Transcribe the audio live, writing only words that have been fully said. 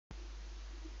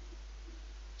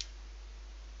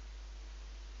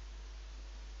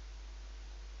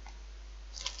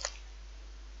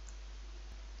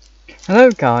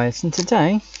Hello guys, and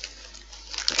today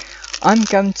I'm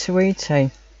going to eat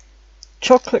a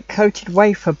chocolate coated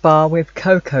wafer bar with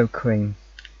cocoa cream,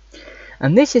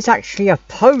 and this is actually a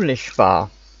Polish bar,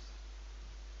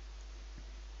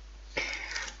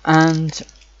 and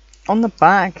on the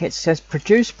back it says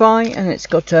produced by, and it's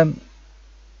got an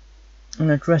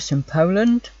address in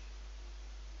Poland,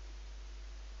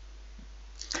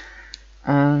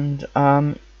 and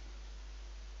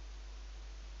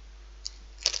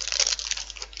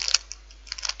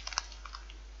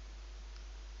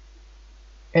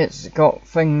it's got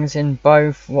things in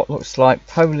both what looks like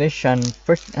Polish and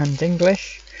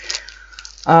English.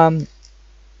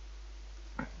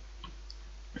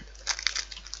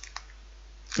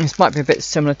 This might be a bit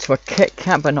similar to a Kit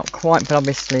Kat, but not quite. But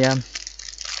obviously, so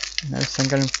I'm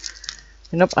going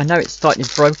to. I know it's slightly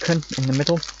broken in the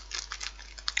middle.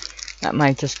 That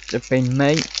may just have been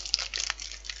me.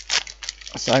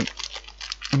 So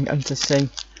I'm going to see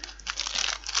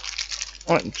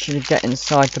what actually get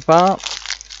inside the bar,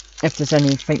 if there's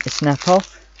anything to snap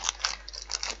off.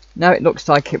 Now it looks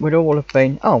like it would all have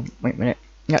been. Oh, wait a minute.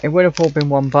 Yeah, it would have all been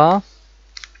one bar.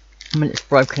 I mean, it's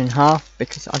broken in half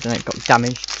because I don't know, it got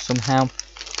damaged somehow.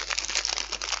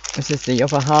 This is the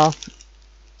other half.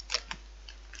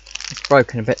 It's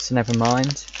broken a bit, so never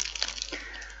mind.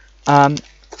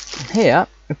 Here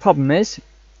the problem is,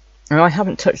 and I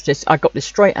haven't touched this. I got this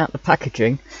straight out the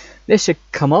packaging. This had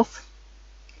come off.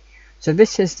 So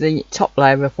this is the top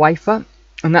layer of wafer,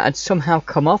 and that had somehow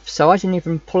come off. So I didn't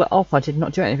even pull it off. I did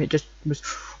not do anything. It just was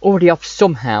already off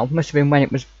somehow. Must have been when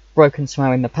it was broken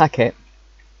somehow in the packet.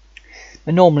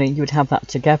 But normally you would have that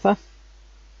together.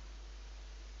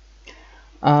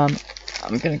 I'm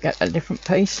going to get a different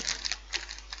piece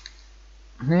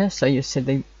here, so you see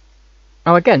the.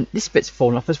 Oh, again, this bit's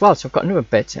fallen off as well, so I've got another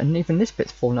bit, and even this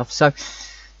bit's fallen off. So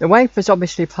the wafer's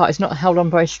obviously part is not held on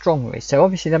very strongly, so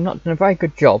obviously they've not done a very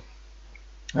good job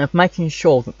of making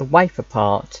sure that the wafer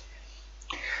part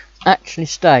actually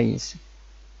stays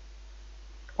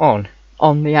on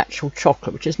the actual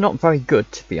chocolate, which is not very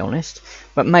good, to be honest.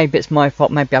 But maybe it's my fault.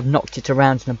 Maybe I've knocked it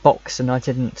around in a box and I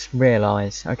didn't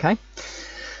realise. Okay,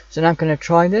 so now I'm going to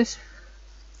try this.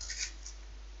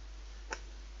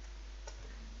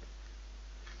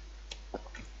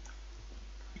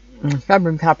 We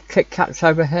have Kit Kats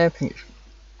over here. I think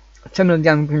it's similar to the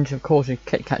ingredients, of course, with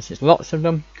Kit Kats. There's lots of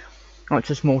them, not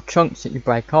just small chunks that you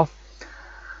break off.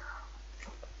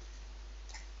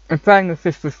 In fairness,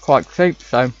 this was quite cheap,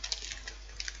 so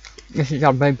this is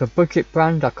a maybe a budget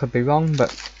brand. I could be wrong,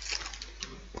 but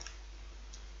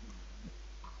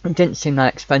it didn't seem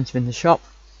that expensive in the shop.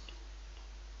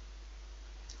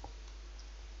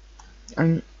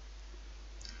 And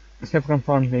see if I can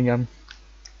find the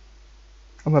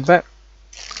other bit.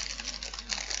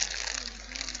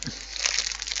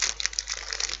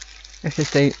 This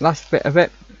is the last bit of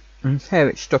it, and here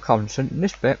it's stuck on. So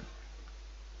this bit,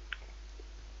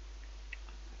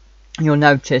 you'll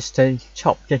notice the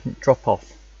top didn't drop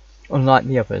off, unlike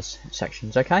the others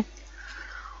sections. Okay,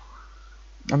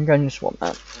 I'm going to swap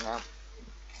that.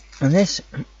 And this,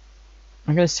 I'm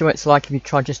going to see what it's like if you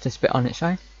try just this bit on it, shall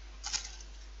I?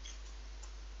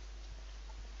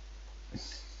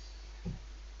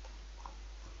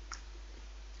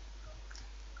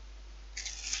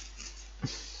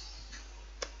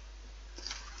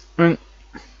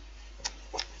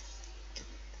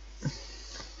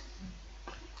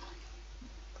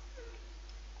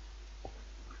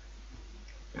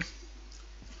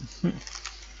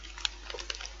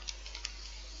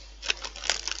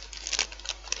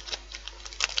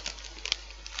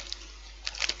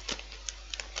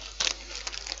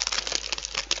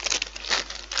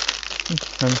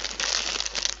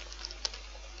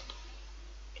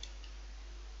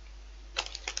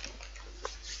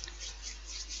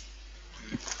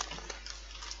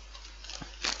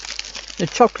 The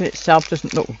chocolate itself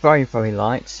doesn't look very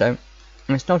light, so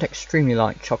it's not extremely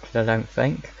light chocolate, I don't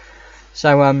think.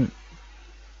 So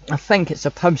I think it's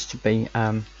supposed to be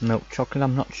milk chocolate.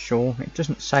 I'm not sure. It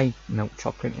doesn't say milk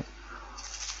chocolate. It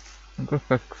just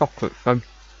says chocolate. So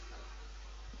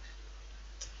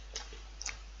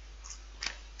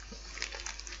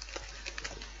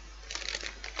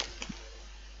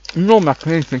normally I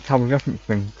can easily tell the difference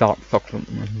between dark chocolate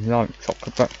and light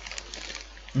chocolate, but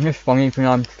in this one, even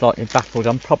I'm slightly baffled.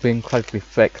 I'm probably incredibly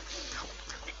thick.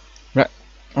 But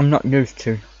I'm not used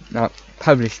to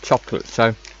Polish chocolate,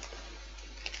 so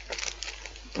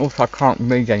also I can't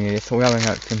read any of this, although I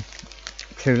know it's in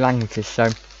 2 languages, so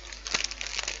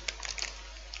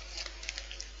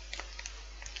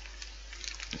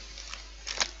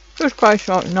it's quite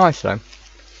nice though.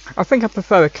 I think I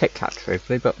prefer a Kit Kat,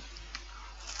 truthfully, but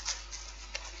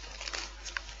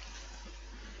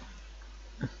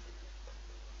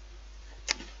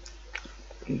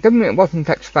Given it wasn't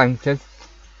expensive,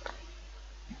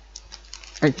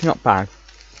 it's not bad.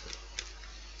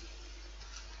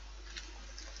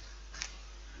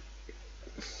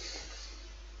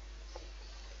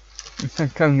 I'm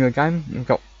showing you again, you've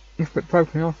got this bit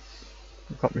broken off,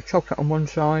 you've got the chocolate on one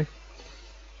side,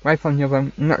 wafer on the other,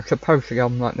 and that's supposed to go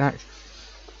on like that.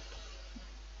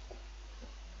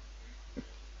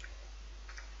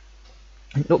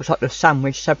 It looks like the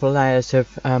sandwich, several layers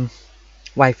of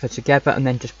wafer together and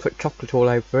then just put chocolate all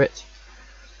over it.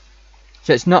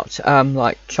 So it's not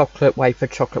like chocolate wafer,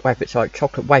 it's like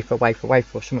chocolate wafer, wafer,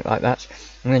 wafer or something like that,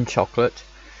 and then chocolate.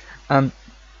 On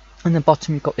the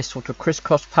bottom you've got this sort of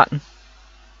crisscross pattern.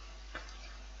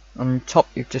 On the top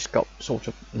you've just got sort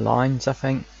of lines, I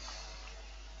think.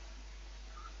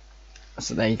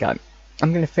 So there you go.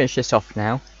 I'm going to finish this off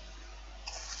now.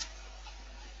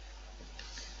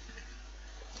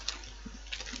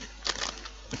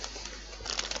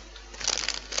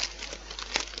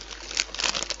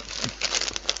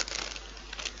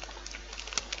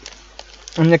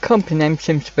 And the company name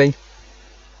seems to be,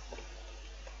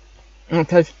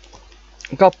 because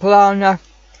Goplana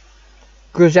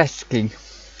Grzeski.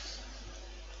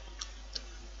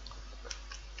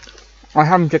 I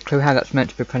haven't a clue how that's meant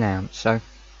to be pronounced, so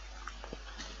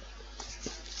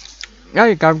there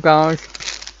you go, guys.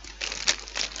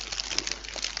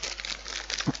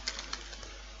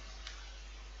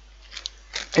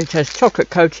 It says chocolate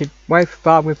coated wafer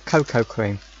bar with cocoa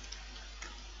cream.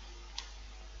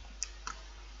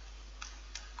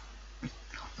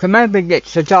 So maybe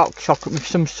it's a dark chocolate with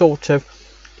some sort of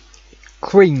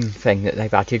cream thing that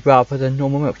they've added rather than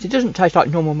normal milk. It doesn't taste like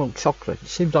normal milk chocolate. It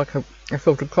seems like a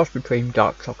sort of cross between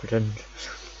dark chocolate and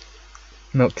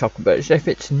milk chocolate, but as if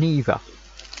it's neither.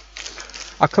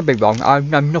 I could be wrong. I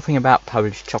know nothing about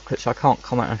Polish chocolate, so I can't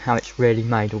comment on how it's really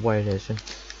made or what it is. And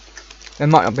they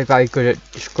might not be very good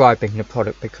at describing the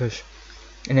product because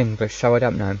in English, so I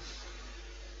don't know.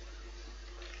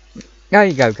 There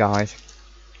you go, guys.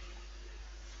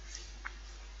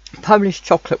 Polish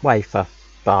chocolate wafer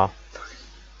bar.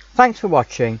 Thanks for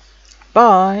watching.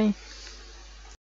 Bye.